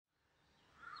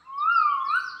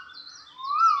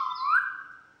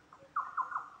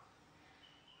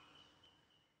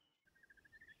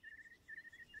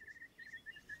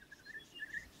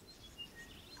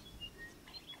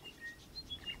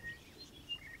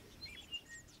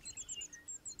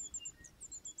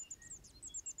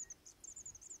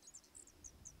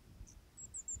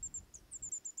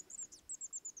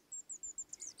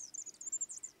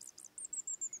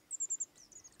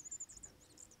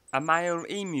A male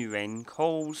emu-wren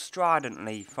calls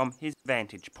stridently from his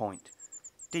vantage point,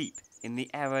 deep in the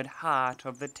arid heart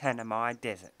of the Tanami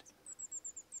Desert.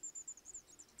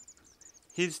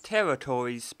 His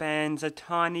territory spans a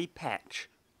tiny patch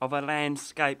of a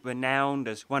landscape renowned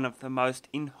as one of the most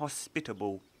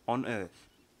inhospitable on Earth.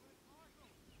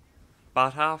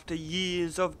 But after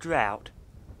years of drought,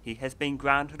 he has been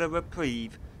granted a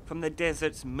reprieve from the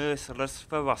desert's merciless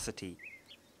ferocity.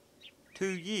 2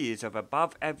 years of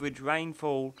above-average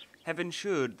rainfall have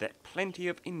ensured that plenty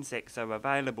of insects are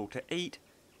available to eat,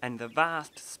 and the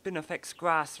vast spinifex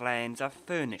grasslands are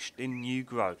furnished in new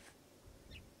growth.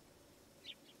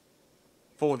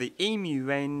 For the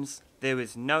emu-wrens, there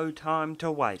is no time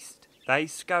to waste. They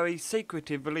scurry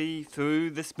secretively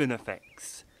through the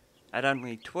spinifex. At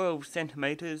only 12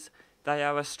 centimetres, they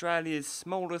are Australia's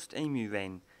smallest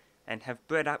emu-wren and have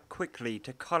bred up quickly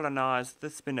to colonise the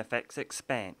spinifex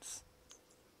expanse.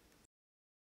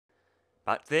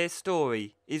 But their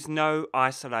story is no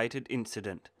isolated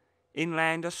incident.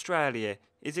 Inland Australia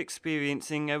is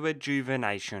experiencing a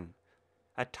rejuvenation,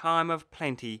 a time of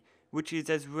plenty which is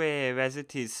as rare as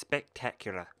it is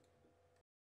spectacular.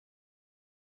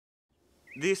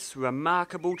 This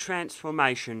remarkable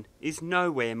transformation is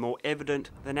nowhere more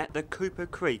evident than at the Cooper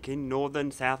Creek in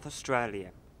northern South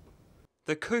Australia.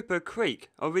 The Cooper Creek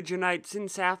originates in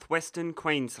southwestern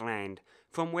Queensland,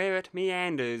 from where it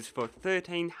meanders for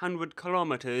 1,300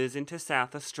 kilometres into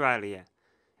South Australia,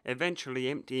 eventually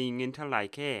emptying into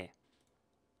Lake Eyre.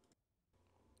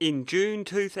 In June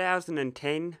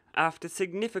 2010, after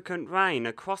significant rain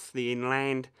across the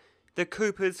inland, the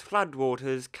Cooper's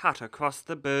floodwaters cut across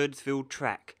the Birdsville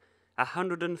Track,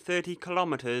 130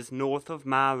 kilometres north of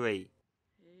Maree.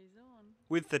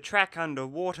 With the track under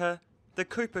water, the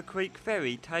Cooper Creek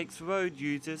ferry takes road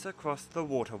users across the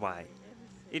waterway.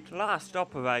 It last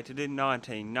operated in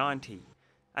 1990,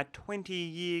 a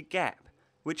 20-year gap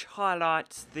which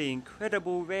highlights the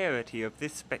incredible rarity of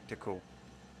this spectacle.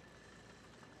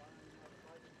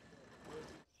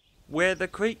 Where the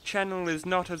creek channel is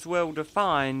not as well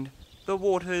defined, the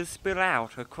waters spill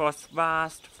out across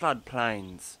vast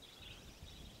floodplains.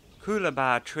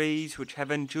 Coolabah trees which have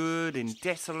endured in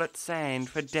desolate sand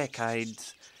for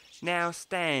decades now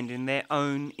stand in their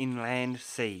own inland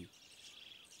sea.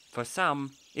 For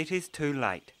some, it is too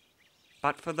late,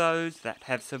 but for those that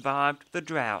have survived the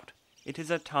drought, it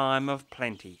is a time of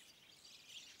plenty.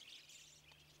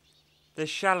 The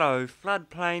shallow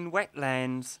floodplain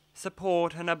wetlands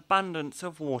support an abundance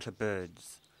of water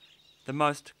birds, the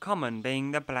most common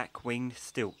being the black-winged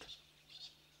stilt.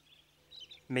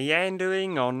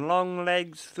 Meandering on long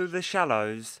legs through the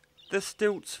shallows, the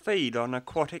stilts feed on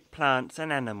aquatic plants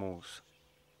and animals.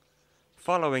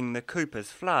 Following the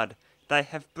Cooper's flood, they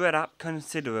have bred up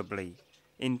considerably.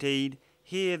 Indeed,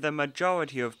 here the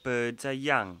majority of birds are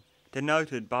young,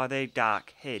 denoted by their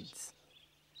dark heads.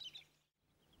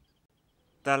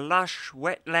 The lush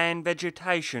wetland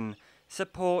vegetation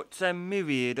supports a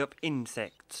myriad of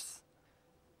insects.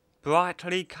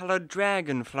 Brightly coloured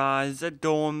dragonflies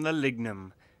adorn the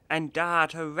lignum and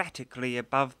dart erratically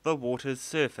above the water's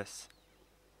surface.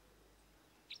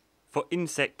 For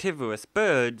insectivorous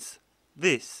birds,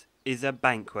 this is a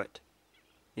banquet.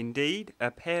 Indeed,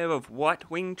 a pair of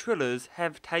white-winged trillers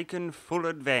have taken full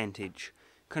advantage,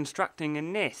 constructing a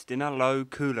nest in a low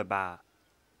coolabah.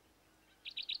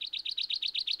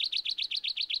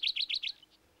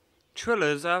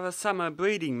 Trillers are a summer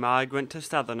breeding migrant to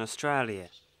southern Australia.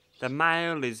 The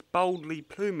male is boldly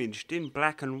plumaged in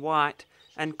black and white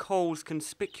and calls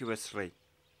conspicuously.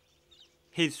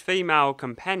 His female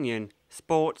companion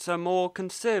sports a more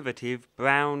conservative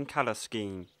brown colour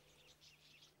scheme.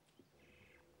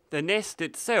 The nest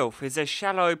itself is a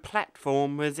shallow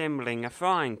platform resembling a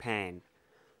frying pan.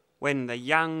 When the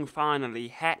young finally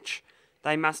hatch,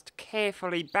 they must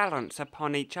carefully balance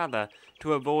upon each other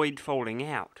to avoid falling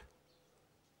out.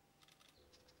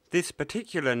 This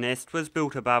particular nest was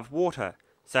built above water,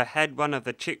 so had one of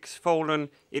the chicks fallen,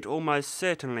 it almost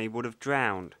certainly would have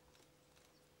drowned.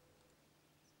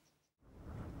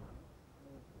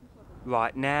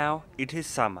 Right now, it is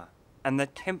summer, and the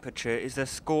temperature is a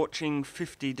scorching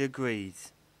 50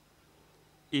 degrees.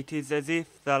 It is as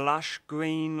if the lush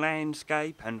green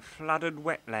landscape and flooded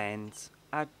wetlands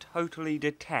are totally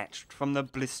detached from the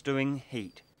blistering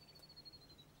heat.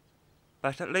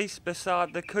 But at least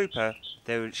beside the Cooper,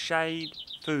 there is shade,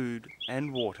 food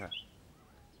and water.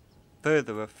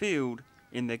 Further afield,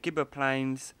 in the Gibber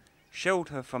Plains,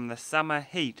 shelter from the summer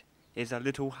heat is a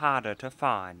little harder to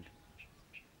find.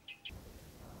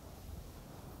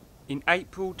 In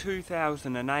April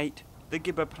 2008, the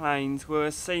Gibber Plains were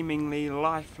a seemingly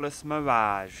lifeless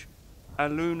mirage. a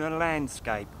lunar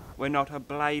landscape where not a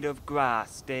blade of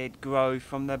grass dared grow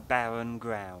from the barren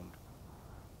ground.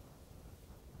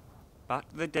 But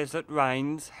the desert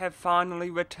rains have finally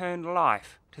returned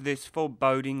life to this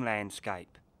foreboding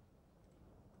landscape.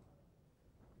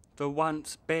 The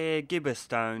once bare gibber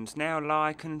stones now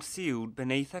lie concealed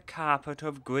beneath a carpet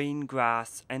of green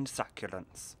grass and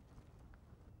succulents.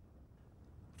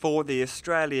 For the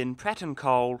Australian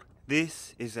pratincoal,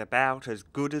 this is about as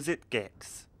good as it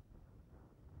gets.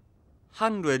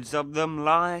 Hundreds of them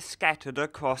lie scattered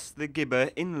across the gibber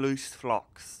in loose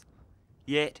flocks,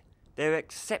 yet their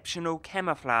exceptional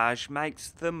camouflage makes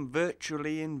them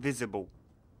virtually invisible.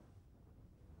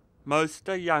 Most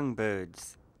are young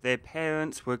birds. Their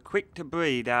parents were quick to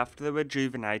breed after the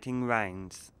rejuvenating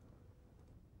rains.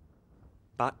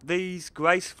 But these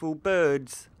graceful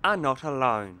birds are not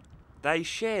alone. They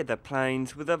share the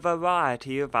plains with a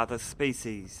variety of other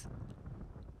species.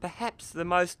 Perhaps the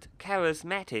most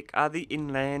charismatic are the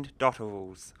inland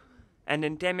dotterels, an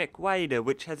endemic wader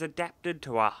which has adapted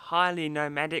to a highly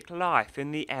nomadic life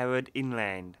in the arid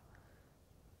inland.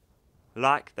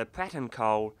 Like the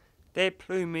pratincoal, their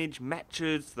plumage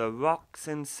matches the rocks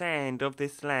and sand of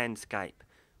this landscape,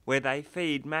 where they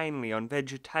feed mainly on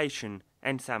vegetation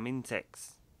and some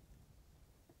insects.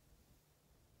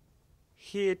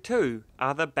 Here too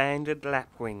are the banded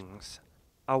lapwings,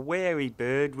 a wary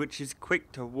bird which is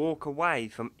quick to walk away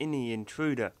from any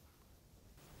intruder.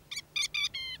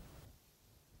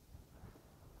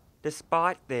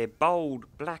 Despite their bold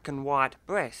black and white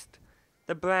breast,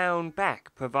 the brown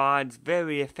back provides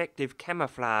very effective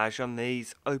camouflage on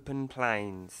these open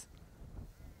plains.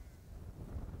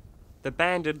 The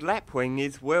banded lapwing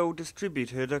is well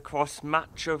distributed across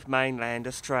much of mainland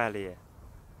Australia,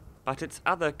 but its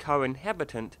other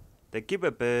co-inhabitant, the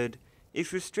gibber bird,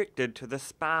 is restricted to the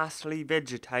sparsely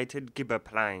vegetated gibber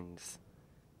plains.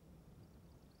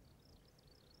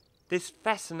 This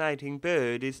fascinating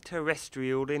bird is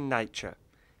terrestrial in nature.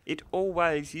 It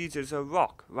always uses a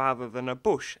rock rather than a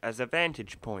bush as a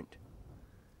vantage point.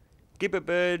 Gibber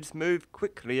birds move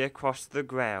quickly across the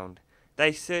ground.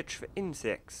 They search for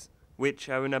insects, which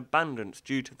are in abundance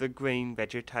due to the green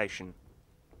vegetation.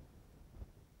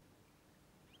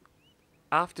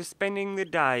 After spending the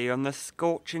day on the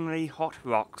scorchingly hot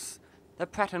rocks, the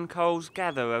pratincoals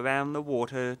gather around the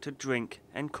water to drink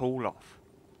and cool off.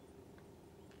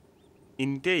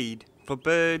 Indeed, for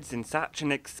birds in such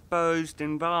an exposed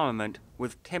environment,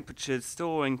 with temperatures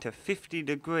soaring to 50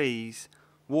 degrees,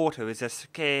 water is a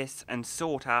scarce and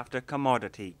sought-after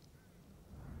commodity.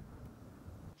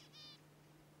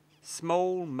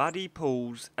 Small, muddy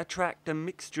pools attract a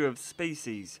mixture of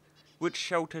species, which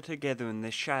shelter together in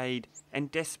the shade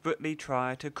and desperately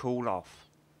try to cool off.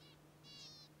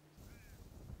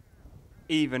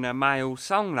 Even a male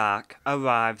songlark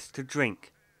arrives to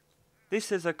drink. This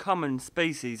is a common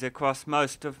species across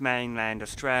most of mainland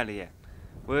Australia,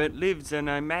 where it lives a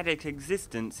nomadic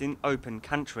existence in open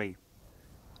country.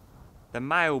 The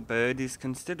male bird is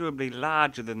considerably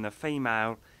larger than the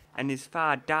female and is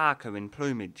far darker in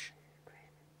plumage.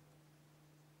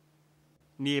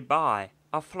 Nearby,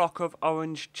 a flock of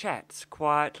orange chats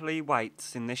quietly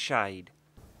waits in the shade.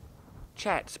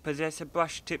 Chats possess a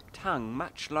brush-tipped tongue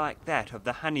much like that of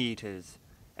the honeyeaters,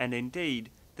 and indeed,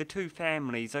 the two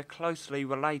families are closely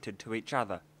related to each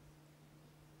other.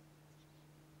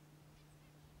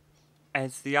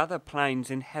 As the other plains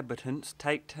inhabitants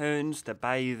take turns to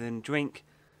bathe and drink,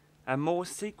 a more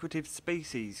secretive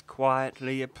species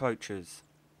quietly approaches.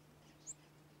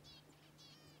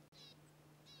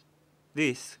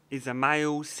 This is a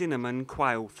male cinnamon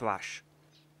quail thrush.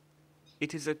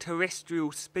 It is a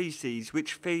terrestrial species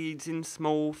which feeds in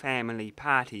small family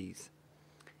parties.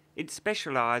 It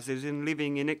specialises in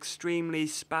living in extremely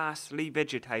sparsely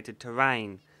vegetated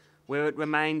terrain, where it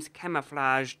remains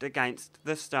camouflaged against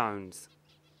the stones.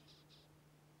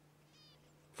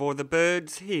 For the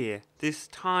birds here, this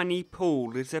tiny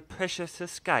pool is a precious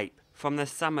escape from the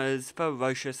summer's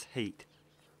ferocious heat.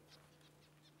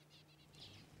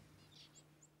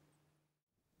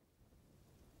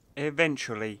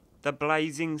 Eventually, the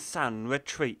blazing sun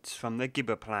retreats from the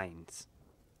gibber plains.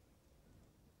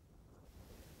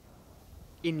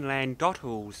 Inland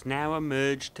dotterels now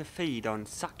emerge to feed on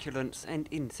succulents and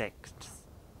insects.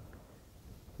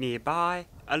 Nearby,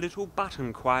 a little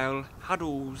button quail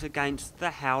huddles against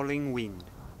the howling wind.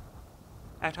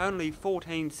 At only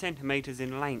 14 centimetres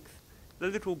in length, the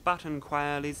little button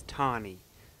quail is tiny,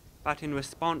 but in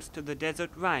response to the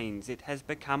desert rains it has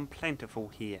become plentiful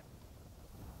here.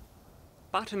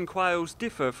 Button quails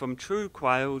differ from true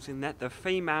quails in that the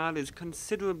female is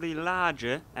considerably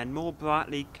larger and more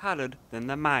brightly coloured than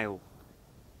the male.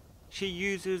 She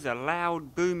uses a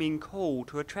loud booming call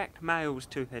to attract males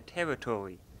to her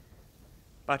territory,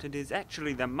 but it is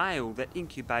actually the male that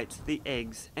incubates the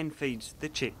eggs and feeds the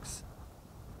chicks.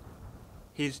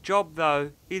 His job,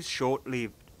 though, is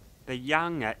short-lived. The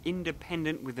young are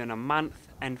independent within a month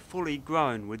and fully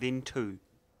grown within 2.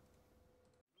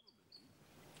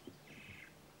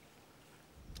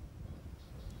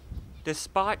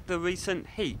 Despite the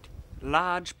recent heat,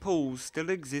 large pools still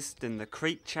exist in the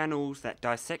creek channels that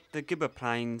dissect the Gibber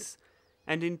Plains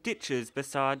and in ditches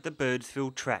beside the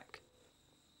Birdsville track.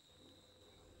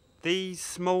 These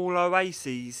small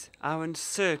oases are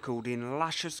encircled in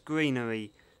luscious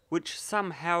greenery which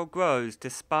somehow grows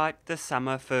despite the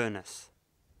summer furnace.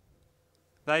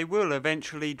 They will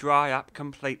eventually dry up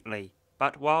completely,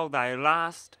 but while they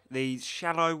last, these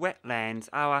shallow wetlands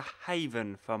are a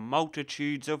haven for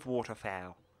multitudes of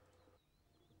waterfowl.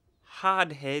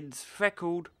 Hardheads,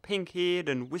 freckled, pink-eared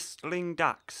and whistling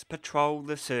ducks patrol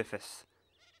the surface,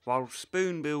 while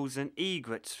spoonbills and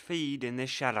egrets feed in the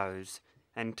shallows,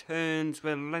 and terns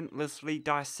relentlessly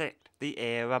dissect the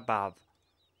air above.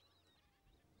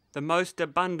 The most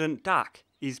abundant duck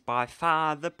is by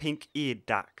far the pink-eared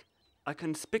duck, a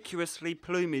conspicuously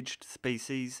plumaged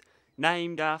species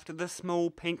named after the small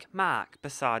pink mark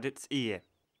beside its ear.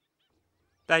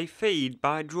 They feed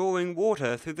by drawing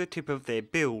water through the tip of their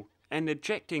bill and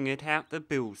ejecting it out the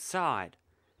bill's side,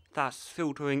 thus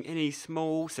filtering any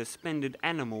small suspended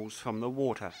animals from the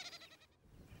water.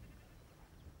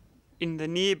 In the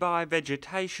nearby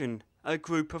vegetation, a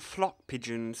group of flock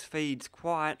pigeons feeds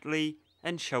quietly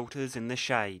and shelters in the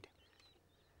shade.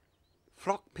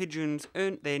 Flock pigeons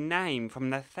earned their name from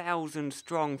the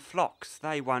 1,000-strong flocks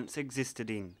they once existed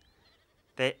in.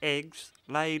 Their eggs,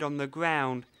 laid on the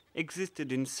ground,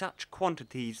 existed in such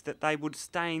quantities that they would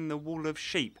stain the wool of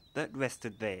sheep that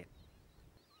rested there.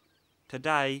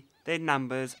 Today, their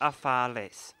numbers are far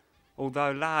less,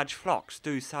 although large flocks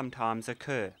do sometimes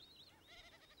occur.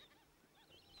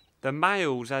 The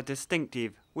males are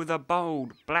distinctive, with a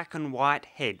bold black and white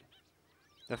head.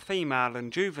 The female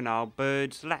and juvenile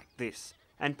birds lack this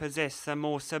and possess a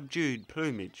more subdued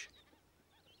plumage.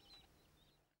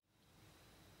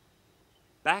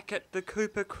 Back at the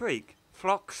Cooper Creek,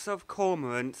 flocks of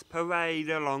cormorants parade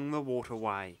along the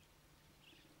waterway.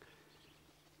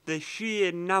 The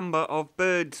sheer number of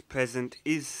birds present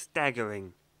is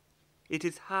staggering. It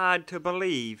is hard to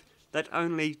believe that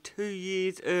only 2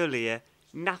 years earlier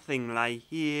nothing lay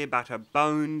here but a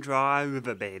bone-dry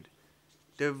riverbed,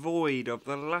 devoid of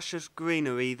the luscious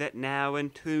greenery that now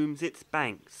entombs its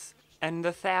banks, and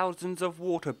the thousands of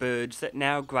water birds that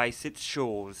now grace its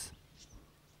shores.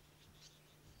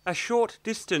 A short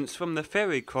distance from the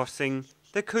ferry crossing,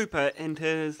 the Cooper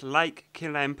enters Lake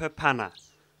Kilampapana,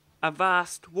 a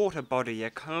vast water body a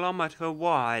kilometre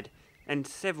wide and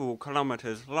several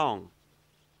kilometres long.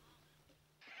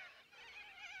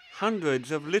 Hundreds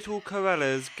of little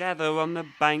corellas gather on the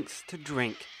banks to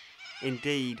drink.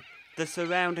 Indeed, the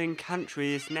surrounding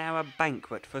country is now a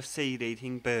banquet for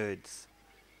seed-eating birds.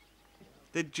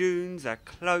 The dunes are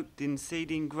cloaked in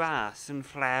seeding grass and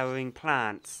flowering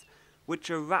plants,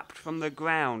 which erupt from the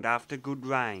ground after good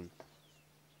rain.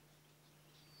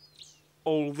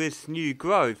 All this new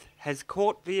growth has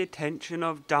caught the attention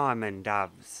of diamond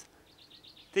doves.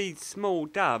 These small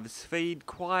doves feed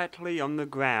quietly on the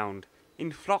ground,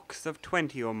 in flocks of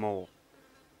 20 or more.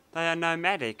 They are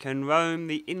nomadic and roam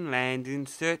the inland in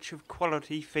search of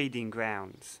quality feeding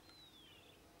grounds.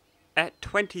 At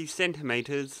 20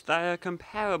 centimetres, they are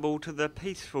comparable to the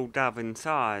peaceful dove in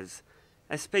size,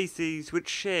 a species which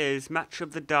shares much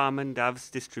of the diamond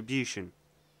dove's distribution.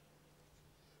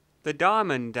 The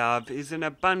diamond dove is an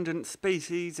abundant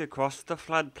species across the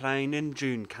floodplain and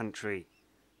dune country.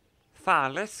 Far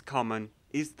less common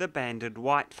is the banded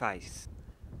whiteface.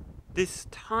 This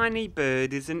tiny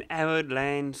bird is an arid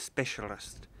land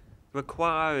specialist,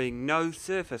 requiring no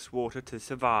surface water to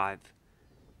survive.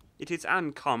 It is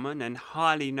uncommon and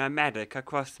highly nomadic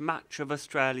across much of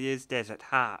Australia's desert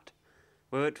heart,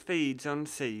 where it feeds on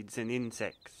seeds and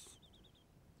insects.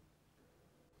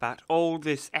 But all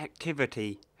this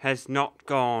activity has not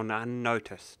gone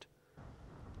unnoticed.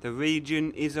 The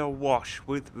region is awash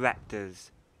with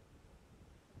raptors.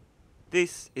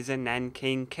 This is a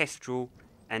Nanking kestrel,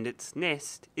 and its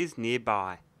nest is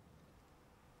nearby.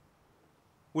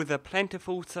 With a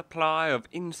plentiful supply of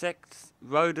insects,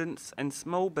 rodents and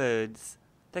small birds,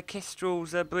 the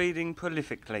kestrels are breeding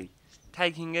prolifically,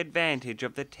 taking advantage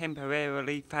of the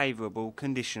temporarily favourable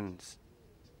conditions.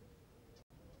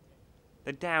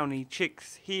 The downy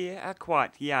chicks here are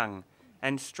quite young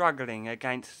and struggling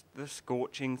against the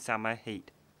scorching summer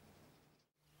heat.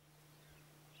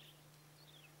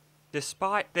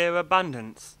 Despite their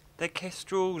abundance, the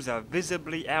kestrels are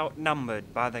visibly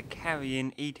outnumbered by the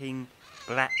carrion-eating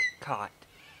black kite.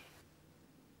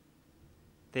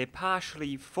 Their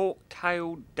partially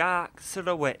fork-tailed dark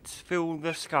silhouettes fill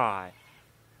the sky.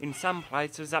 In some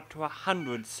places up to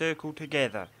 100 circle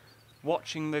together,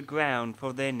 watching the ground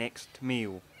for their next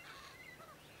meal.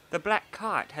 The black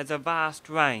kite has a vast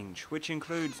range, which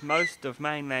includes most of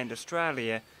mainland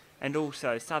Australia and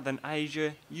also southern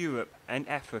Asia, Europe and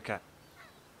Africa.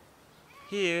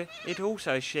 Here it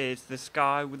also shares the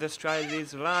sky with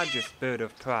Australia's largest bird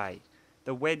of prey,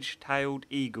 the wedge-tailed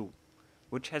eagle,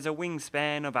 which has a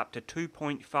wingspan of up to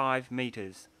 2.5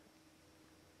 metres.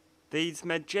 These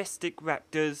majestic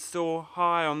raptors soar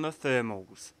high on the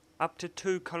thermals, up to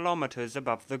 2 kilometres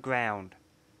above the ground.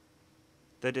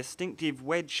 The distinctive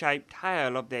wedge-shaped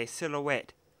tail of their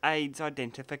silhouette aids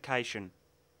identification.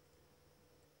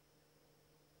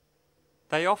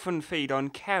 They often feed on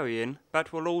carrion,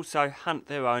 but will also hunt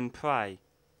their own prey.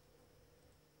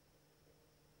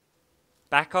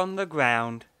 Back on the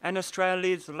ground, and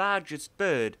Australia's largest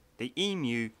bird, the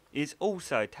emu, is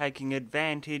also taking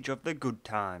advantage of the good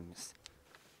times.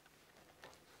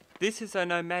 This is a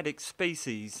nomadic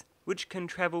species which can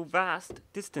travel vast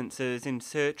distances in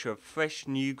search of fresh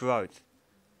new growth.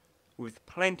 With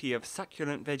plenty of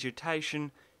succulent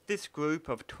vegetation, this group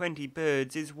of 20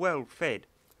 birds is well fed.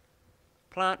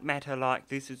 Plant matter like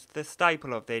this is the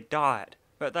staple of their diet,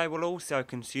 but they will also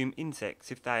consume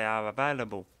insects if they are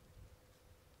available.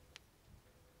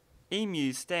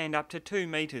 Emus stand up to 2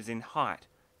 metres in height,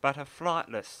 but are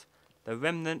flightless. The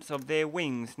remnants of their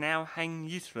wings now hang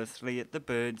uselessly at the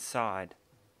bird's side.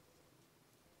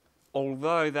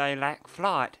 Although they lack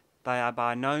flight, they are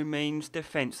by no means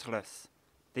defenceless.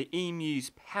 The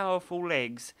emu's powerful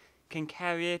legs can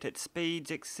carry it at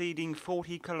speeds exceeding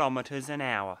 40 kilometres an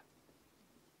hour.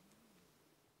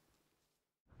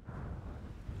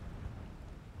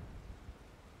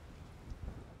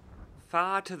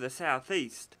 Far to the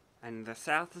southeast, and the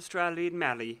South Australian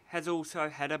mallee has also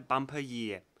had a bumper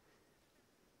year.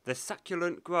 The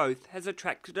succulent growth has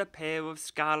attracted a pair of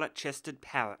scarlet-chested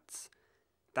parrots.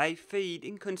 They feed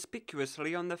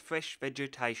inconspicuously on the fresh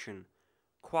vegetation,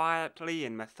 quietly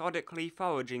and methodically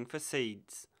foraging for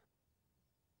seeds.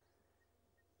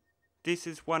 This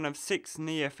is one of 6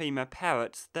 near-femur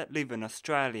parrots that live in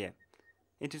Australia.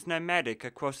 It is nomadic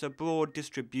across a broad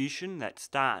distribution that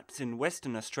starts in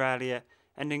Western Australia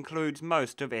and includes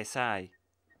most of SA.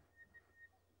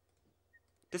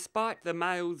 Despite the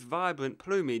male's vibrant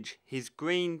plumage, his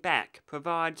green back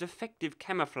provides effective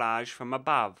camouflage from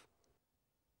above.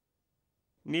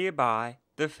 Nearby,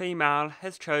 the female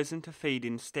has chosen to feed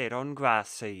instead on grass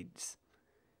seeds.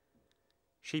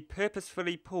 She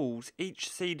purposefully pulls each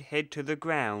seed head to the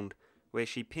ground, where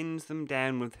she pins them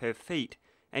down with her feet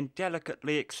and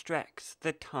delicately extracts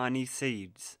the tiny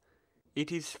seeds.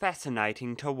 It is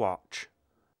fascinating to watch.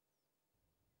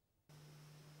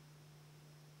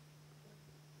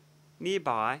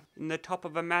 Nearby, in the top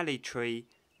of a mallee tree,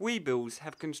 weebills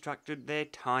have constructed their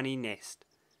tiny nest.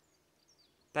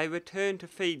 They return to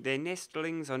feed their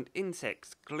nestlings on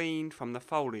insects gleaned from the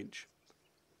foliage.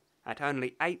 At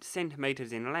only 8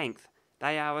 centimetres in length,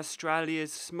 they are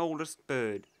Australia's smallest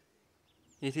bird.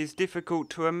 It is difficult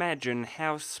to imagine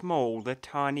how small the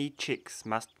tiny chicks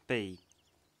must be.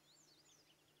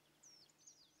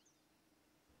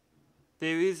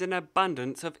 There is an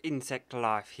abundance of insect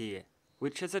life here,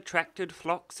 which has attracted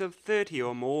flocks of 30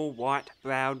 or more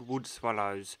white-browed wood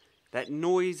swallows that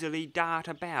noisily dart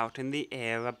about in the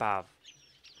air above.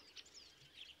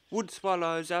 Wood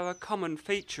swallows are a common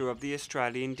feature of the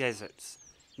Australian deserts,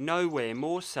 nowhere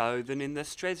more so than in the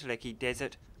Strzelecki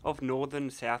Desert of northern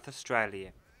South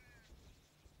Australia.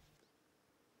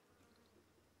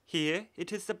 Here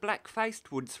it is the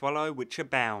black-faced wood swallow which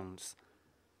abounds.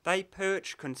 They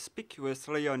perch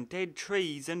conspicuously on dead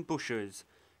trees and bushes,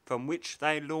 from which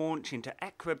they launch into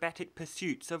acrobatic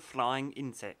pursuits of flying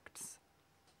insects.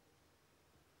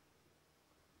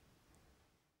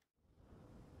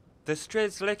 The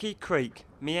Strzelecki Creek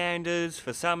meanders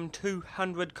for some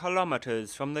 200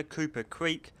 kilometres from the Cooper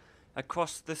Creek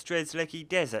across the Strzelecki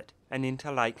Desert and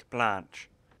into Lake Blanche.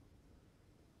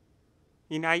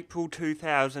 In April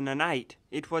 2008,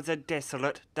 it was a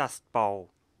desolate dust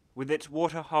bowl, with its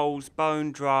waterholes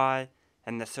bone dry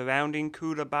and the surrounding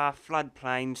Coolabah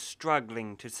floodplain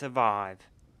struggling to survive.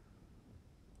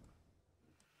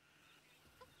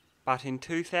 But in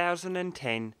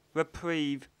 2010,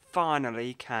 reprieve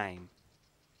finally came.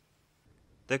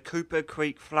 The Cooper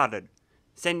Creek flooded,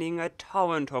 sending a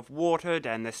torrent of water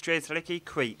down the Strzelecki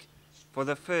Creek for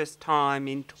the first time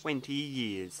in 20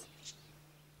 years.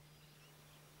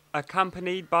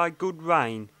 Accompanied by good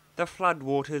rain, the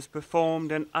floodwaters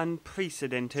performed an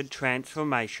unprecedented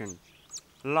transformation.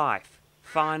 Life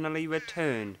finally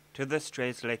returned to the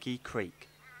Strzelecki Creek.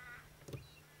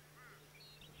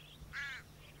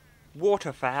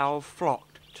 Waterfowl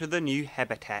flocked to the new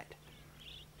habitat.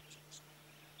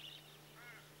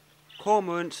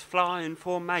 Cormorants fly in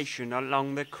formation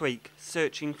along the creek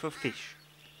searching for fish.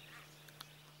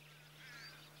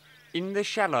 In the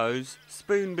shallows,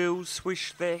 spoonbills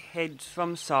swish their heads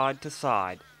from side to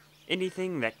side.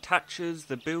 Anything that touches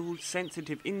the bill's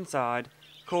sensitive inside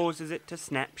causes it to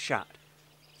snap shut,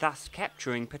 thus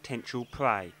capturing potential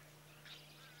prey.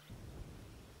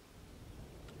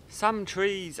 Some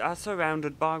trees are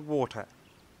surrounded by water,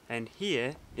 and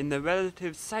here, in the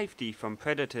relative safety from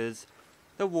predators,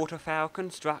 the waterfowl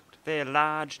construct their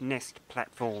large nest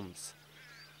platforms.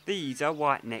 These are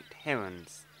white-necked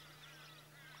herons.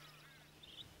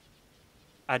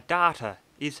 A darter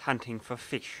is hunting for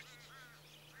fish.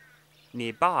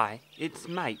 Nearby, its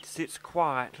mate sits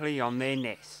quietly on their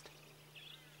nest.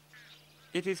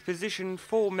 It is positioned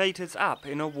 4 metres up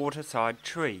in a waterside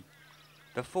tree.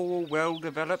 The 4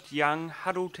 well-developed young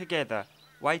huddle together,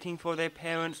 waiting for their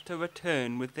parents to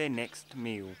return with their next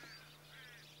meal.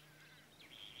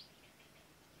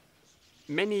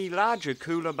 Many larger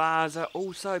coolabahs are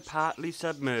also partly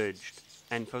submerged,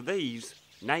 and for these,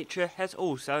 nature has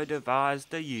also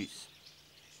devised a use.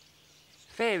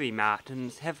 Fairy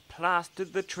martins have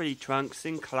plastered the tree trunks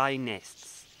in clay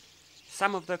nests.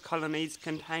 Some of the colonies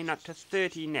contain up to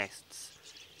 30 nests,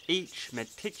 each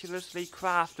meticulously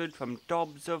crafted from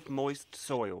dobs of moist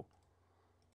soil.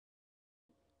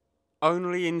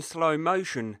 Only in slow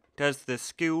motion does the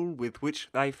skill with which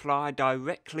they fly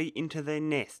directly into their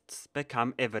nests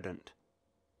become evident.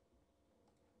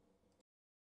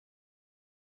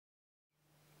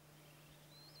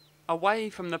 Away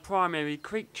from the primary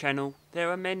creek channel, there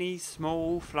are many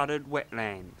small flooded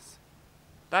wetlands.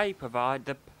 They provide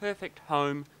the perfect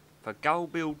home for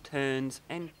gull-billed terns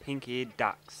and pink-eared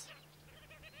ducks.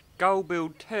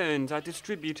 Gull-billed terns are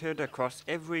distributed across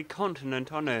every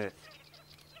continent on Earth.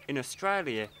 In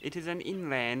Australia, it is an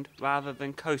inland rather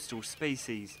than coastal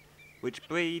species, which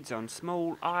breeds on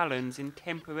small islands in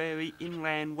temporary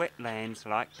inland wetlands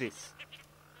like this.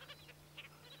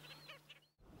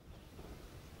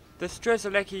 The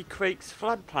Strzelecki Creek's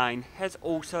floodplain has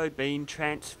also been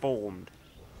transformed.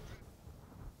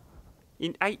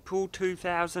 In April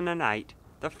 2008,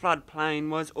 the floodplain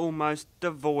was almost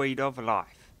devoid of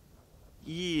life.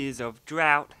 Years of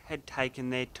drought had taken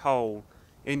their toll,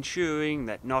 ensuring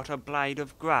that not a blade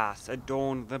of grass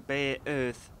adorned the bare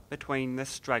earth between the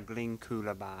struggling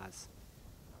coolabahs.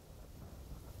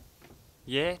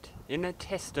 Yet, in a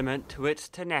testament to its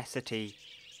tenacity,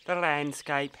 the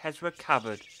landscape has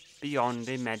recovered beyond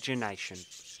imagination.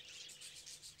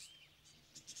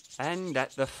 And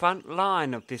at the front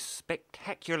line of this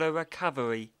spectacular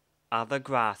recovery are the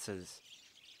grasses.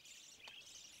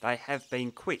 They have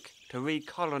been quick to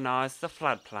recolonise the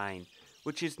floodplain,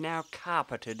 which is now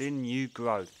carpeted in new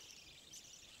growth.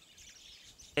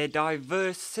 Their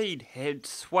diverse seed heads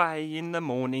sway in the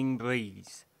morning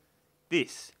breeze.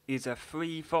 This is a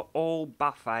free-for-all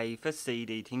buffet for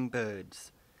seed-eating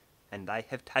birds, and they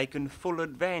have taken full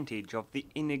advantage of the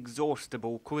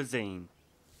inexhaustible cuisine.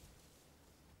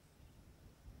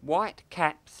 White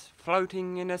caps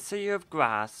floating in a sea of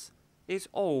grass is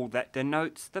all that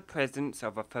denotes the presence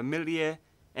of a familiar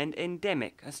and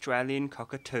endemic Australian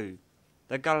cockatoo,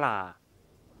 the galah.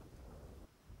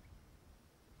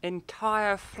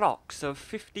 Entire flocks of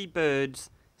 50 birds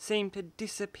seem to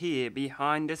disappear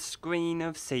behind a screen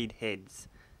of seed heads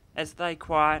as they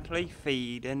quietly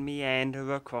feed and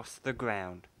meander across the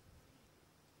ground.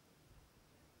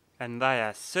 And they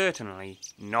are certainly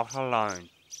not alone.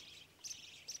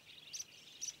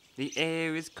 The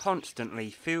air is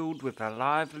constantly filled with the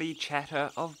lively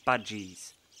chatter of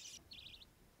budgies.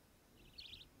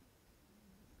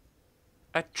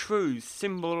 A true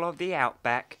symbol of the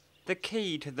outback, the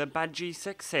key to the budgie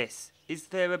success is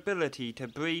their ability to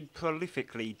breed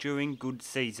prolifically during good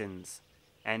seasons,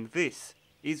 and this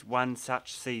is one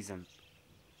such season.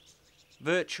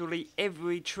 Virtually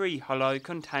every tree hollow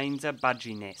contains a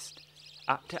budgie nest,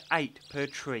 up to 8 per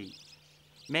tree.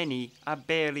 Many are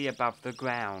barely above the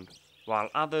ground, while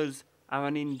others are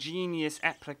an ingenious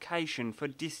application for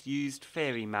disused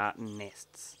fairy martin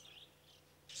nests.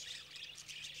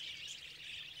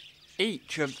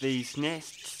 Each of these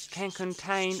nests can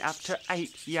contain up to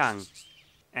 8 young,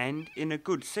 and in a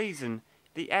good season,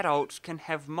 the adults can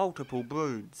have multiple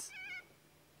broods.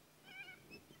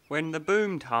 When the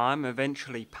boom time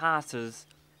eventually passes,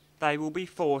 they will be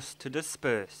forced to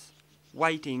disperse,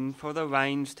 waiting for the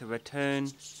rains to return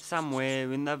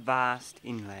somewhere in the vast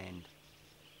inland.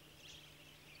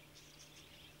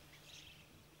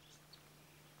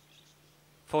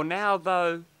 For now,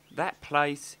 though, that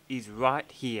place is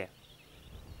right here.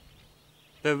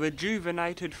 The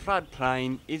rejuvenated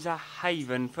floodplain is a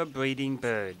haven for breeding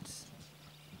birds,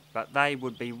 but they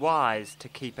would be wise to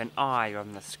keep an eye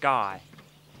on the sky.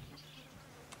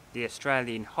 The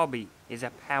Australian hobby is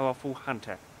a powerful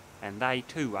hunter, and they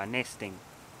too are nesting.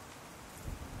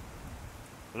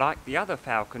 Like the other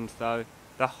falcons though,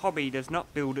 the hobby does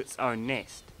not build its own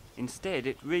nest. Instead,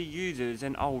 it reuses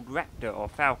an old raptor or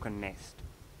falcon nest.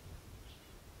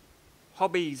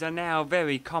 Hobbies are now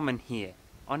very common here,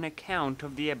 on account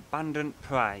of the abundant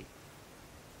prey.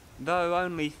 Though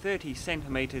only 30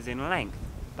 centimetres in length,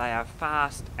 they are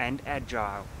fast and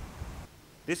agile.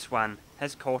 This one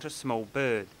has caught a small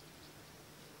bird.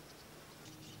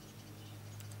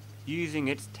 Using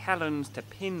its talons to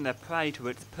pin the prey to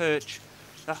its perch,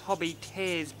 the hobby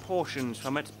tears portions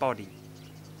from its body.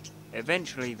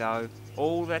 Eventually though,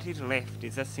 all that is left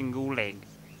is a single leg,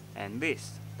 and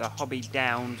this the hobby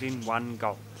downs in one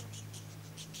gulp.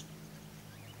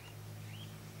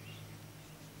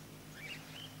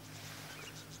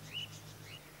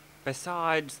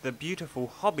 Besides the beautiful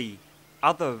hobby,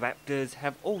 other raptors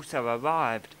have also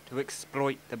arrived to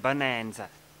exploit the bonanza.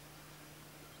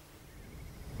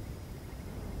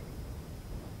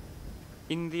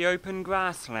 In the open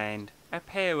grassland, a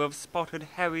pair of spotted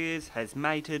harriers has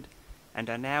mated and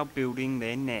are now building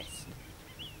their nest.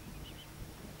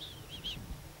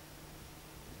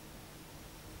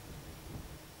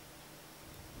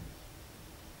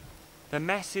 The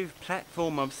massive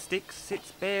platform of sticks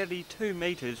sits barely 2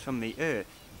 metres from the earth.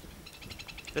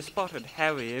 The spotted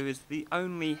harrier is the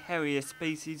only harrier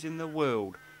species in the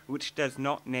world which does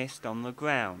not nest on the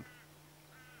ground.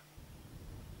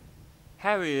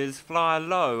 Harriers fly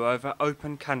low over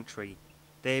open country.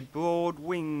 Their broad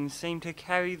wings seem to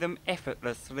carry them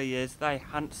effortlessly as they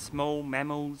hunt small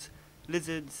mammals,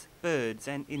 lizards, birds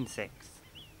and insects.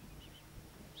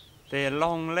 Their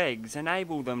long legs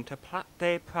enable them to pluck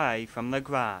their prey from the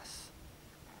grass.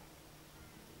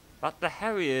 But the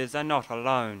harriers are not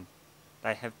alone.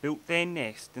 They have built their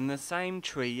nest in the same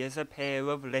tree as a pair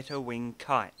of letter-winged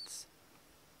kites.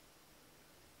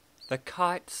 The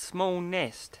kite's small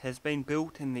nest has been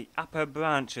built in the upper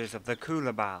branches of the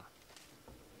coolabah.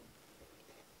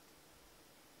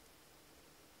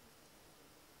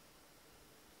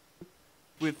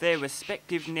 With their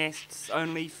respective nests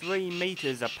only 3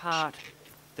 metres apart,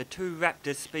 the two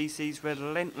raptor species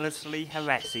relentlessly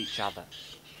harass each other.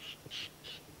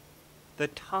 The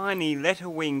tiny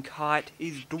letter-winged kite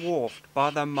is dwarfed by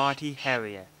the mighty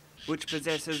harrier, which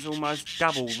possesses almost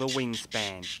double the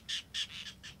wingspan.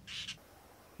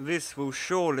 This will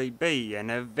surely be an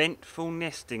eventful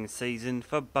nesting season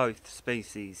for both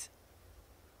species.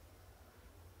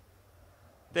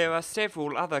 There are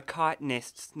several other kite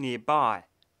nests nearby.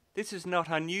 This is not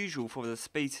unusual for the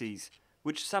species,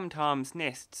 which sometimes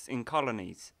nests in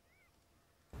colonies.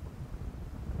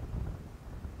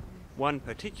 One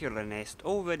particular nest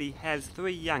already has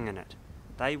 3 young in it.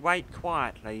 They wait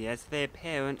quietly as their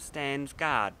parent stands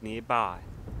guard nearby.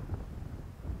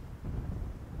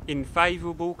 In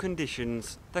favourable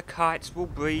conditions, the kites will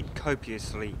breed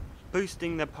copiously,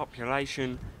 boosting the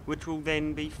population, which will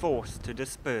then be forced to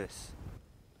disperse.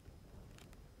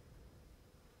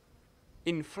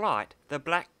 In flight, the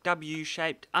black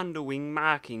W-shaped underwing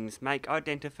markings make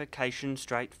identification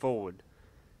straightforward.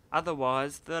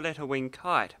 Otherwise, the letter-winged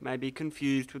kite may be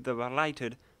confused with the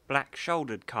related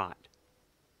black-shouldered kite.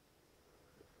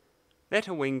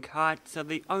 Letter-winged kites are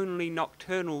the only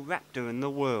nocturnal raptor in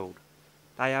the world.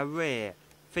 They are rare,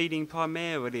 feeding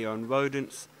primarily on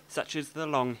rodents such as the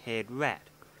long-haired rat.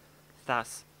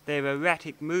 Thus, their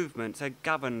erratic movements are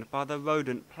governed by the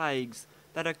rodent plagues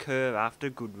that occur after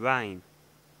good rain.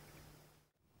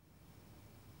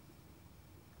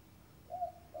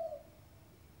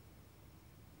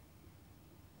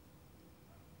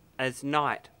 As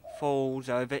night falls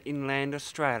over inland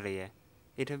Australia,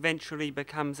 it eventually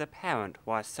becomes apparent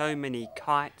why so many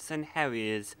kites and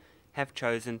harriers have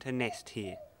chosen to nest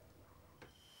here.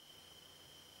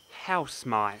 House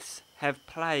mice have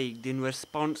plagued in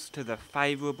response to the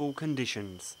favourable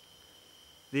conditions.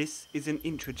 This is an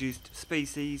introduced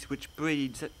species which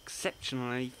breeds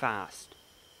exceptionally fast.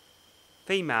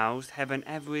 Females have an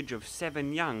average of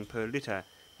 7 young per litter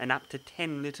and up to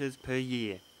 10 litters per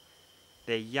year.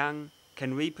 Their young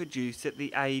can reproduce at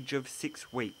the age of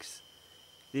 6 weeks.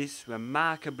 This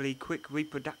remarkably quick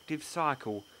reproductive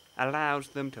cycle allows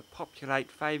them to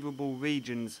populate favourable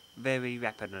regions very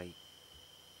rapidly.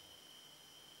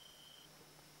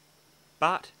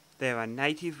 But there are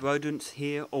native rodents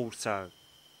here also.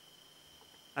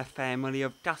 A family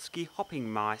of dusky hopping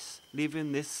mice live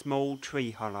in this small tree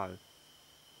hollow.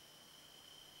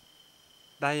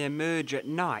 They emerge at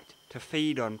night to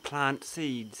feed on plant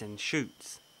seeds and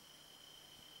shoots.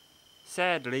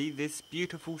 Sadly, this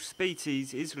beautiful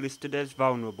species is listed as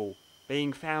vulnerable,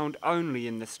 being found only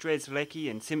in the Strzelecki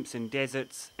and Simpson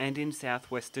deserts and in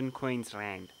southwestern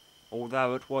Queensland,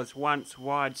 although it was once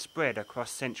widespread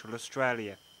across central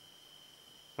Australia.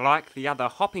 Like the other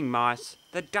hopping mice,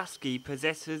 the dusky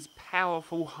possesses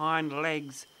powerful hind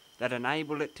legs that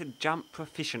enable it to jump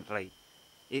proficiently.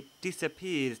 It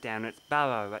disappears down its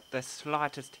burrow at the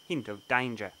slightest hint of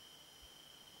danger.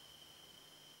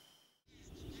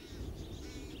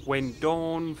 When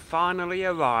dawn finally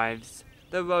arrives,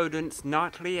 the rodent's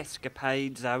nightly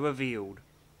escapades are revealed,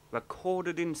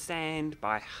 recorded in sand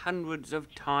by hundreds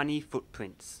of tiny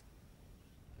footprints.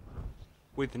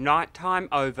 With nighttime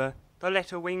over, the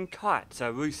letter-winged kites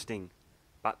are roosting,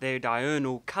 but their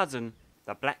diurnal cousin,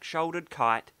 the black-shouldered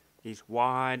kite, is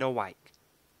wide awake.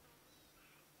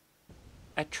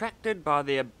 Attracted by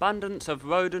the abundance of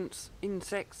rodents,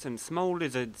 insects and small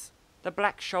lizards, the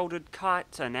black-shouldered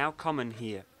kites are now common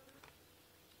here.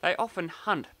 They often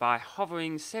hunt by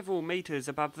hovering several metres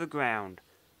above the ground,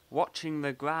 watching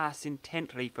the grass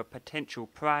intently for potential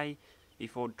prey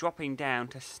before dropping down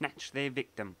to snatch their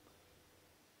victim.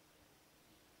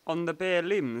 On the bare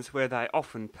limbs where they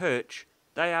often perch,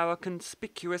 they are a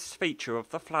conspicuous feature of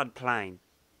the floodplain,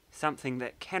 something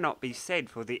that cannot be said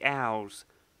for the owls,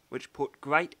 which put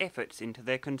great efforts into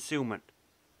their concealment,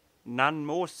 none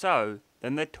more so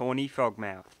than the tawny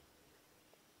frogmouth.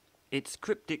 Its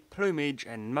cryptic plumage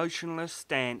and motionless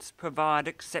stance provide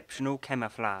exceptional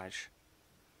camouflage.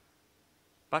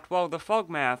 But while the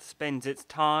frogmouth spends its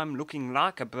time looking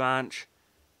like a branch,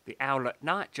 the owlet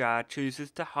nightjar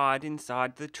chooses to hide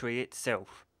inside the tree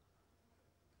itself.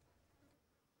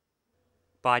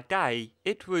 By day,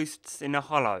 it roosts in a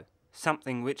hollow,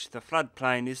 something which the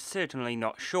floodplain is certainly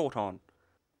not short on.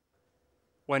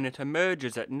 When it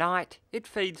emerges at night, it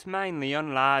feeds mainly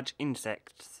on large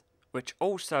insects, which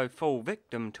also fall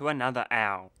victim to another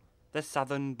owl, the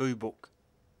southern boobook.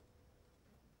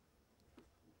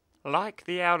 Like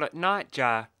the owlet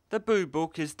nightjar, the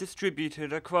boobook is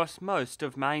distributed across most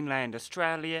of mainland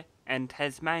Australia and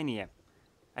Tasmania,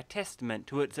 a testament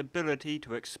to its ability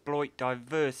to exploit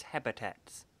diverse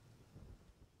habitats.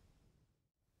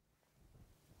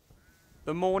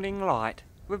 The morning light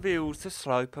reveals the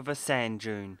slope of a sand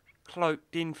dune,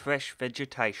 cloaked in fresh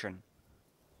vegetation.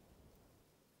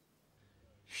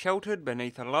 Sheltered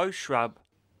beneath a low shrub,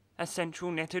 a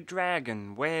central netted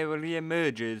dragon warily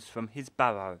emerges from his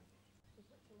burrow.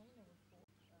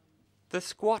 The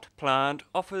squat plant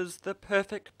offers the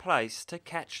perfect place to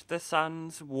catch the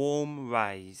sun's warm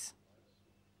rays.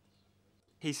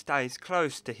 He stays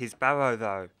close to his burrow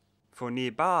though, for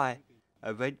nearby,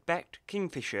 a red-backed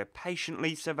kingfisher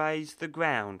patiently surveys the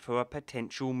ground for a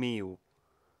potential meal.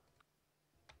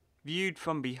 Viewed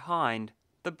from behind,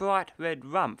 the bright red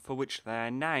rump for which they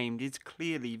are named is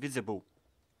clearly visible.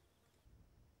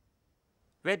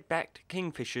 Red-backed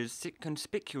kingfishers sit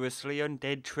conspicuously on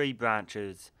dead tree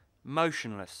branches,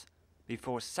 motionless,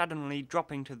 before suddenly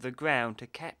dropping to the ground to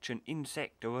catch an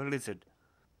insect or a lizard.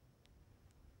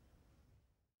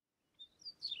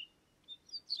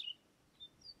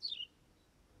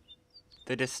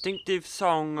 The distinctive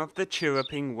song of the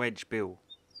chirruping wedgebill.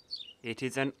 It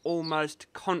is an almost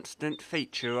constant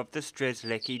feature of the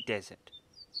Strzelecki Desert.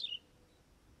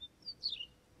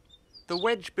 The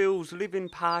wedgebills live in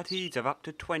parties of up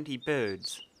to 20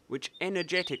 birds, which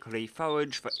energetically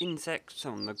forage for insects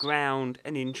on the ground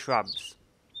and in shrubs.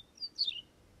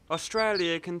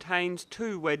 Australia contains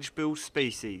two wedgebill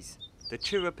species, the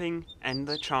chirruping and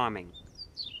the chiming.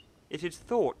 It is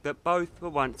thought that both were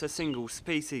once a single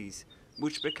species,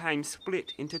 which became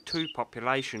split into two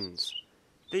populations.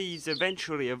 These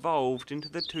eventually evolved into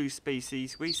the two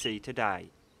species we see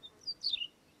today.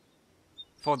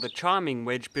 For the chiming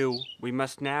wedgebill, we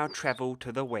must now travel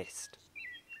to the west.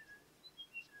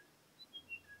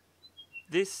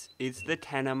 This is the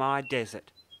Tanami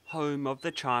Desert, home of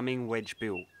the chiming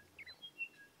wedgebill.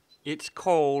 Its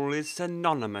call is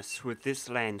synonymous with this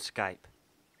landscape.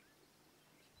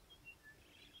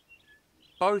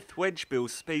 Both wedgebill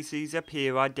species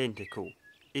appear identical.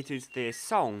 It is their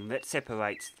song that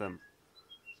separates them.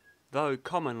 Though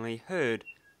commonly heard,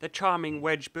 the chiming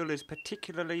wedgebill is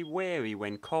particularly wary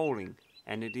when calling,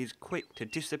 and it is quick to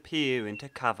disappear into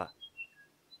cover.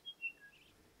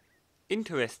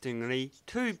 Interestingly,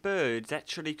 two birds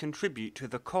actually contribute to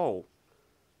the call.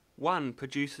 One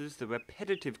produces the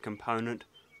repetitive component,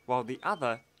 while the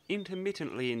other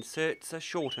intermittently inserts a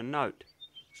shorter note.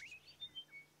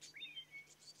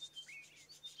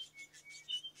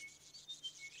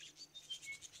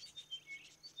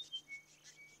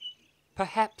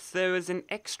 Perhaps there is an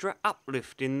extra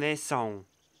uplift in their song,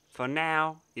 for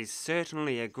now is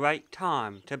certainly a great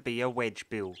time to be a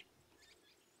wedgebill.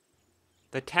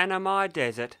 The Tanami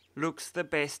Desert looks the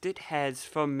best it has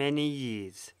for many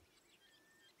years.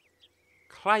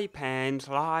 Clay pans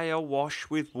lie awash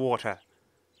with water.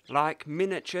 Like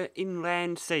miniature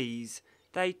inland seas,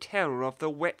 they tell of the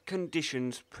wet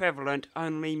conditions prevalent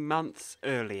only months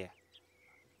earlier.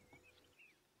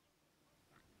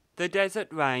 The desert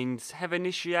rains have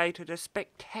initiated a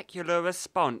spectacular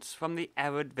response from the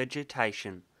arid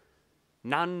vegetation,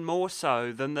 none more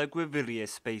so than the grevillea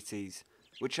species,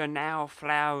 which are now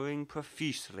flowering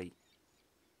profusely.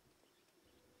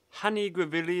 Honey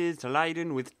grevilleas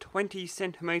laden with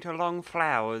 20-centimetre long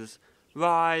flowers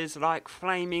rise like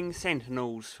flaming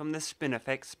sentinels from the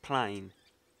spinifex plain.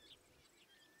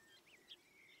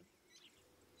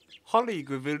 Holly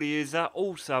grevilleas are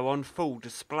also on full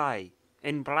display.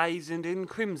 Emblazoned in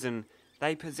crimson,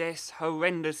 they possess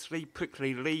horrendously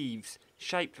prickly leaves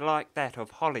shaped like that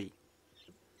of holly.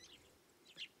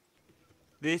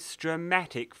 This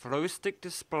dramatic floristic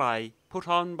display put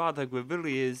on by the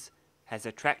grevilleas has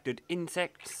attracted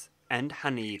insects and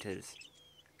honeyeaters.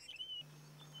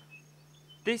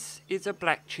 This is a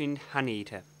black-chinned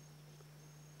honeyeater.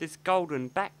 This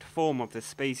golden-backed form of the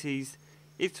species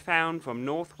is found from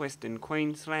northwestern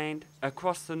Queensland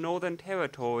across the Northern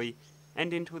Territory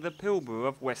and into the Pilbara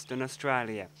of Western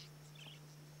Australia.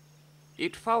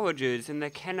 It forages in the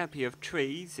canopy of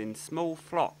trees in small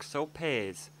flocks or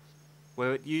pairs,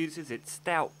 where it uses its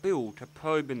stout bill to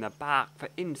probe in the bark for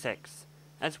insects,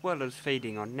 as well as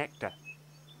feeding on nectar.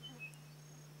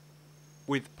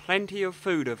 With plenty of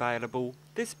food available,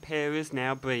 this pair is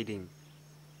now breeding.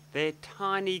 Their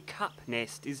tiny cup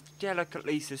nest is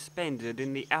delicately suspended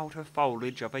in the outer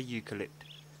foliage of a eucalypt,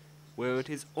 where it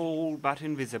is all but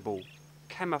invisible,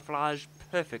 camouflaged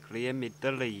perfectly amid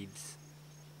the leaves.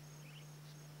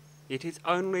 It is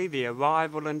only the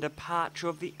arrival and departure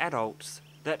of the adults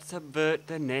that subvert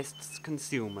the nest's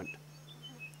concealment.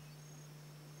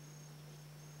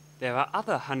 There are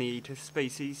other honeyeater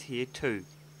species here too.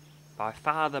 By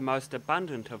far the most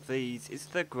abundant of these is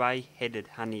the grey-headed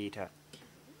honeyeater.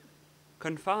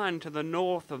 Confined to the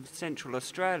north of Central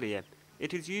Australia,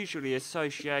 it is usually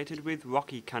associated with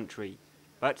rocky country,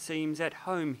 but seems at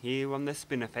home here on the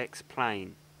spinifex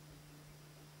plain.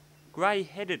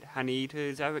 Grey-headed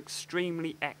honeyeaters are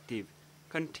extremely active,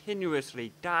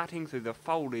 continuously darting through the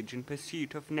foliage in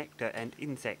pursuit of nectar and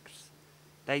insects.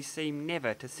 They seem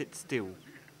never to sit still.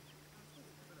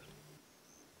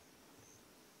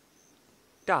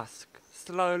 Dusk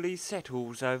slowly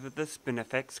settles over the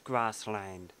spinifex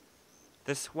grassland.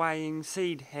 The swaying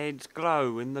seed heads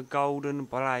glow in the golden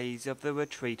blaze of the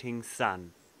retreating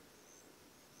sun.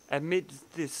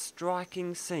 Amidst this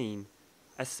striking scene,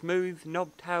 a smooth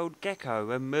knob-tailed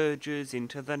gecko emerges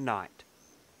into the night.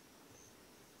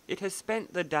 It has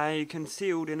spent the day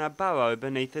concealed in a burrow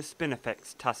beneath a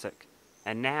spinifex tussock,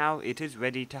 and now it is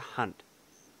ready to hunt.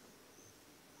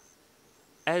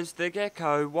 As the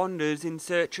gecko wanders in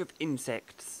search of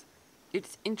insects,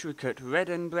 its intricate red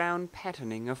and brown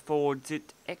patterning affords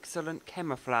it excellent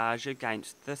camouflage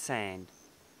against the sand.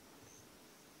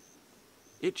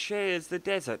 It shares the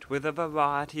desert with a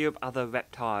variety of other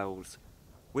reptiles,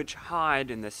 which hide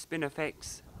in the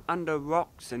spinifex, under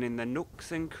rocks and in the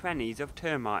nooks and crannies of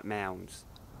termite mounds.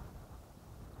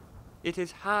 It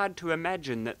is hard to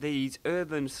imagine that these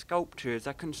earthen sculptures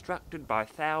are constructed by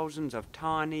thousands of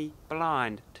tiny,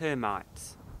 blind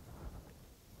termites.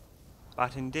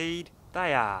 But indeed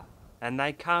they are, and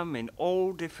they come in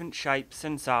all different shapes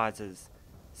and sizes.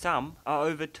 Some are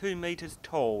over 2 meters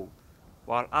tall,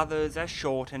 while others are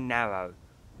short and narrow.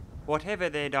 Whatever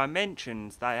their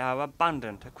dimensions, they are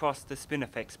abundant across the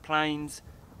spinifex plains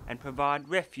and provide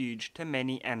refuge to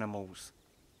many animals.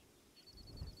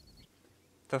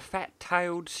 The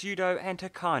fat-tailed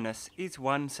pseudo-antechinus is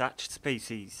one such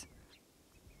species.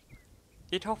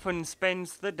 It often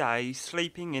spends the day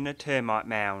sleeping in a termite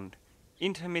mound,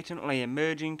 intermittently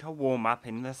emerging to warm up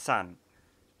in the sun.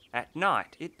 At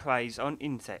night it preys on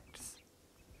insects.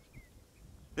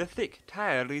 The thick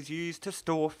tail is used to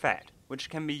store fat, which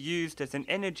can be used as an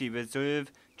energy reserve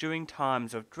during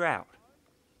times of drought.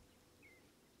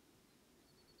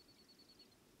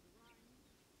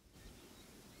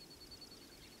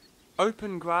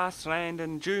 Open grassland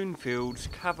and dune fields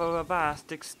cover a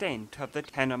vast extent of the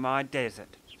Tanami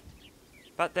Desert,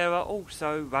 but there are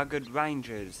also rugged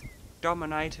ranges,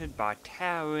 dominated by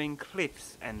towering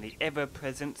cliffs and the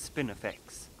ever-present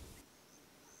spinifex.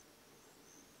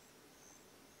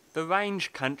 The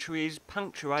range country is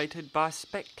punctuated by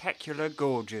spectacular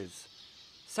gorges.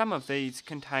 Some of these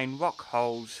contain rock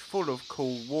holes full of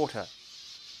cool water.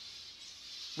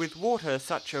 With water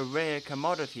such a rare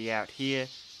commodity out here,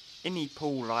 any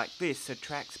pool like this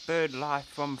attracts bird life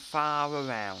from far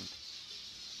around.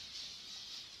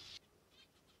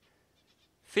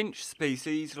 Finch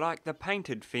species like the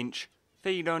painted finch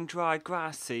feed on dry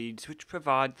grass seeds which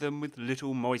provide them with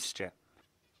little moisture.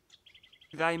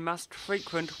 They must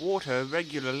frequent water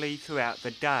regularly throughout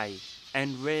the day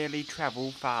and rarely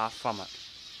travel far from it.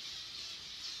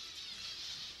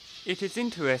 It is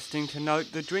interesting to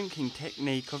note the drinking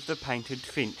technique of the painted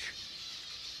finch.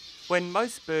 When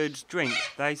most birds drink,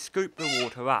 they scoop the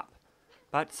water up,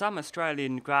 but some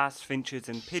Australian grass finches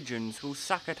and pigeons will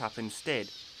suck it up instead,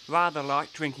 rather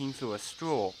like drinking through a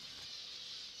straw.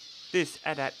 This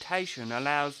adaptation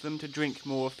allows them to drink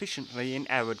more efficiently in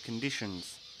arid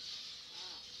conditions.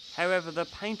 However, the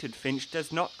painted finch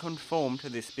does not conform to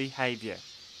this behaviour.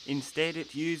 Instead,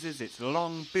 it uses its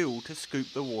long bill to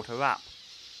scoop the water up.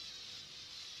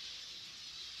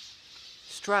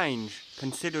 Strange,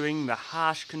 considering the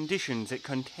harsh conditions it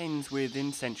contends with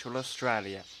in Central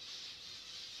Australia.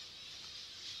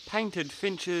 Painted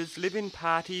finches live in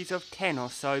parties of 10 or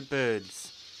so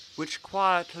birds, which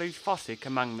quietly fossick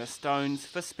among the stones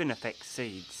for spinifex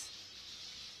seeds.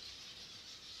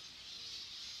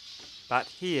 But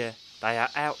here they are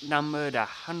outnumbered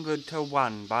 100 to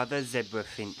 1 by the zebra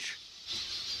finch.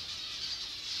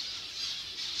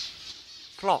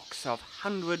 Flocks of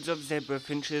hundreds of zebra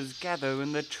finches gather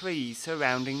in the trees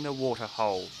surrounding the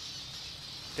waterhole.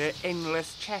 Their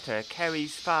endless chatter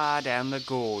carries far down the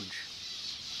gorge.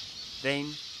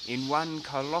 Then, in one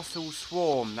colossal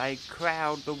swarm, they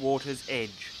crowd the water's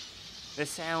edge, the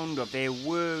sound of their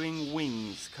whirring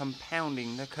wings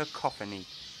compounding the cacophony.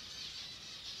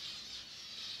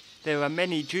 There are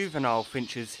many juvenile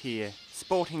finches here,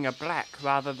 sporting a black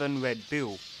rather than red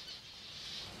bill.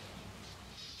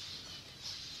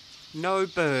 No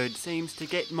bird seems to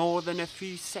get more than a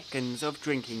few seconds of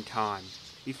drinking time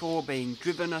before being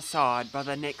driven aside by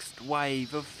the next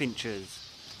wave of finches.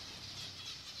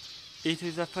 It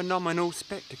is a phenomenal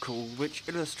spectacle which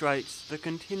illustrates the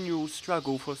continual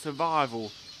struggle for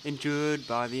survival endured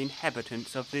by the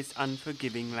inhabitants of this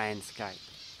unforgiving landscape.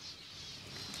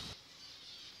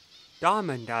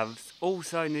 Diamond doves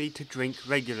also need to drink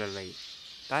regularly.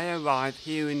 They arrive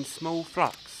here in small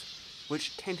flocks,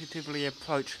 which tentatively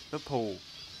approach the pool.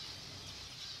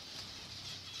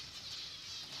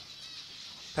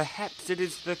 Perhaps it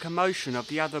is the commotion of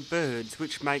the other birds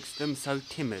which makes them so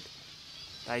timid.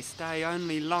 They stay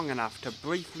only long enough to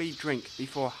briefly drink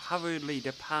before hurriedly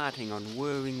departing on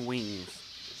whirring wings.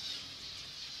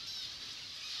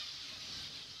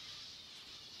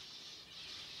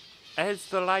 As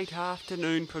the late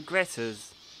afternoon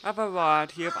progresses, a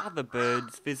variety of other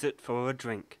birds visit for a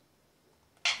drink.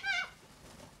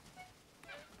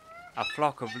 A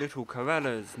flock of little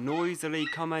corellas noisily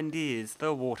commandeers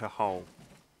the waterhole.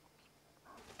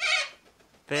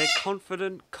 Their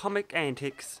confident, comic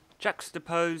antics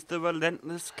juxtapose the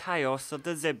relentless chaos of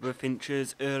the zebra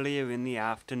finches earlier in the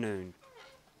afternoon.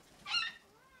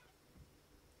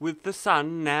 With the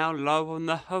sun now low on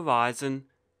the horizon,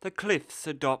 the cliffs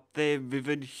adopt their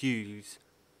vivid hues,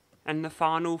 and the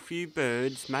final few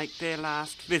birds make their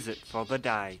last visit for the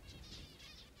day.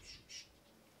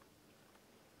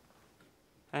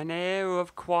 An air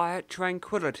of quiet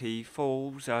tranquillity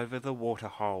falls over the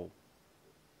waterhole.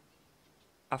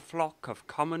 A flock of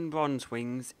common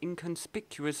bronzewings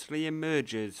inconspicuously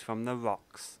emerges from the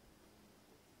rocks.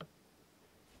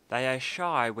 They are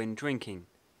shy when drinking.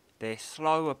 Their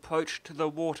slow approach to the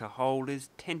waterhole is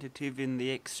tentative in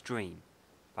the extreme,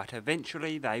 but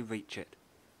eventually they reach it.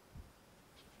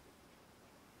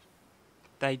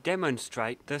 They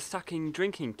demonstrate the sucking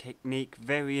drinking technique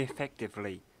very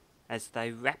effectively, as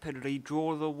they rapidly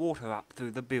draw the water up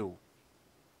through the bill.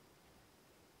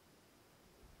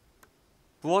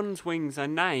 Bronzewings are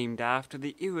named after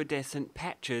the iridescent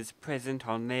patches present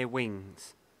on their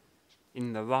wings.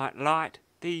 In the right light,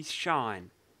 these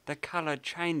shine, the colour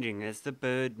changing as the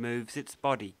bird moves its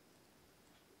body.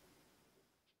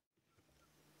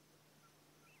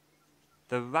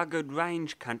 The rugged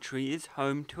range country is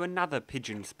home to another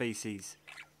pigeon species,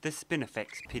 the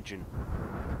spinifex pigeon.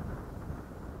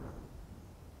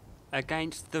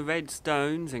 Against the red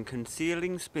stones and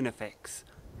concealing spinifex,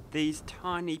 these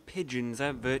tiny pigeons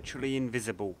are virtually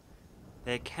invisible.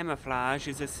 Their camouflage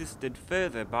is assisted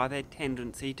further by their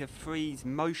tendency to freeze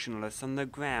motionless on the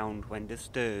ground when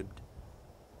disturbed.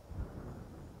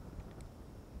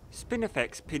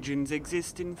 Spinifex pigeons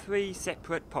exist in 3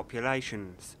 separate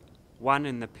populations, one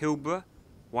in the Pilbara,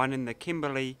 one in the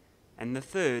Kimberley, and the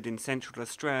third in Central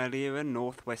Australia and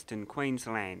northwestern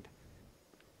Queensland.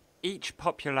 Each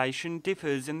population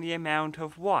differs in the amount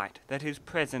of white that is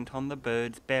present on the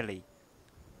bird's belly.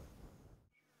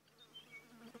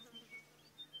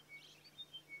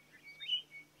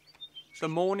 The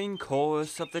morning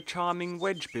chorus of the chiming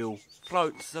wedgebill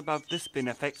floats above the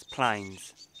Spinifex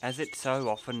plains, as it so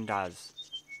often does.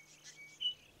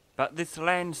 But this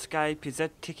landscape is a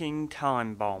ticking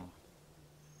time bomb.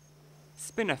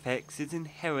 Spinifex is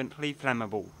inherently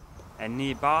flammable, and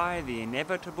nearby the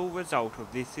inevitable result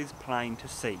of this is plain to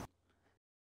see.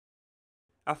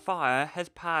 A fire has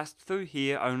passed through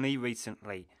here only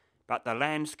recently, but the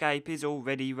landscape is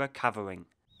already recovering.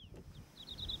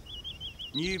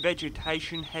 New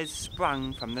vegetation has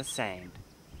sprung from the sand.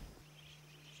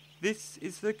 This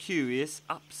is the curious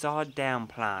upside-down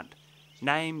plant,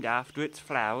 named after its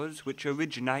flowers which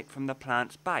originate from the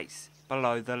plant's base,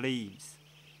 below the leaves.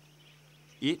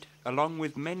 It, along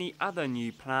with many other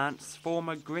new plants, form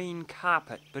a green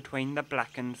carpet between the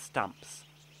blackened stumps.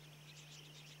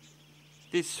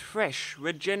 This fresh,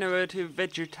 regenerative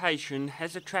vegetation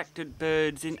has attracted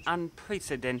birds in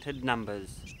unprecedented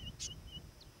numbers.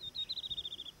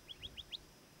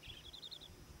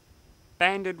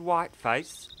 Banded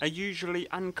whiteface, a usually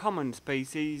uncommon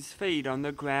species, feed on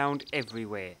the ground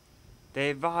everywhere.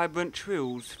 Their vibrant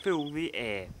trills fill the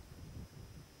air.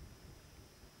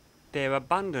 Their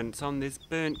abundance on this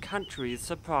burnt country is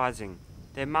surprising.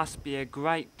 There must be a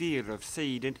great deal of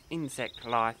seed and insect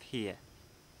life here.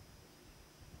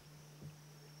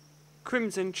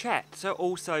 Crimson chats are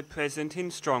also present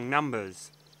in strong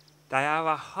numbers. They are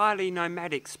a highly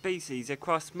nomadic species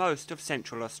across most of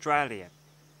Central Australia.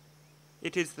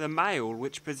 It is the male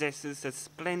which possesses a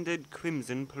splendid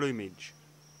crimson plumage.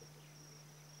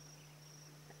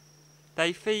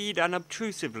 They feed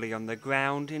unobtrusively on the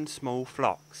ground in small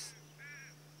flocks.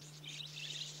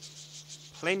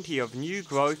 Plenty of new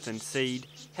growth and seed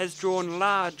has drawn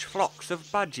large flocks of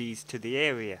budgies to the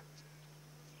area.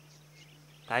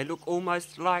 They look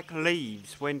almost like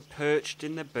leaves when perched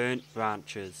in the burnt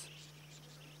branches.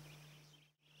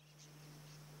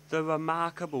 The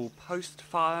remarkable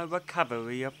post-fire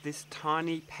recovery of this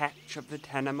tiny patch of the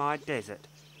Tanami Desert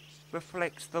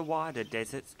reflects the wider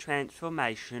desert's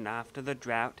transformation after the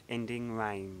drought-ending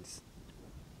rains.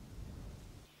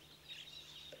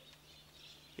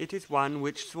 It is one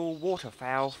which saw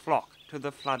waterfowl flock to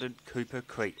the flooded Cooper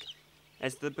Creek,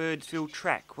 as the Birdsville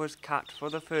track was cut for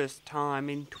the first time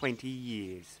in 20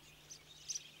 years.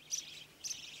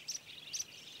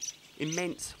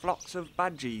 Immense flocks of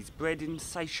budgies bred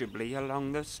insatiably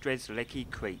along the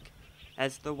Strzelecki Creek,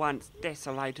 as the once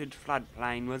desolated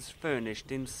floodplain was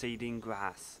furnished in seeding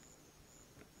grass.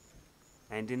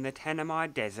 And in the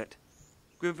Tanami Desert,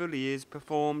 Grevilleers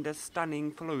performed a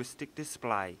stunning floristic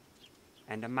display,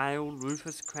 and a male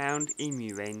rufous-crowned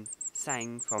emu-wren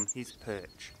sang from his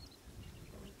perch.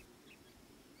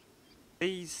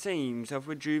 These scenes of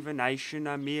rejuvenation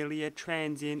are merely a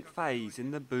transient phase in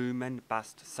the boom and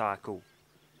bust cycle.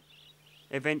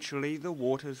 Eventually the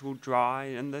waters will dry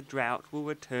and the drought will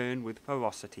return with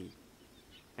ferocity,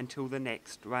 until the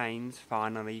next rains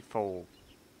finally fall.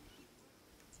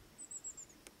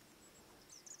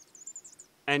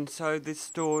 And so this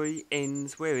story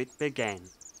ends where it began,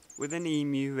 with an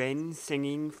emu-wren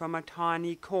singing from a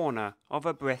tiny corner of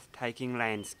a breathtaking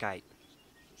landscape.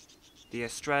 The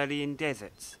Australian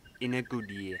deserts in a good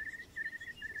year.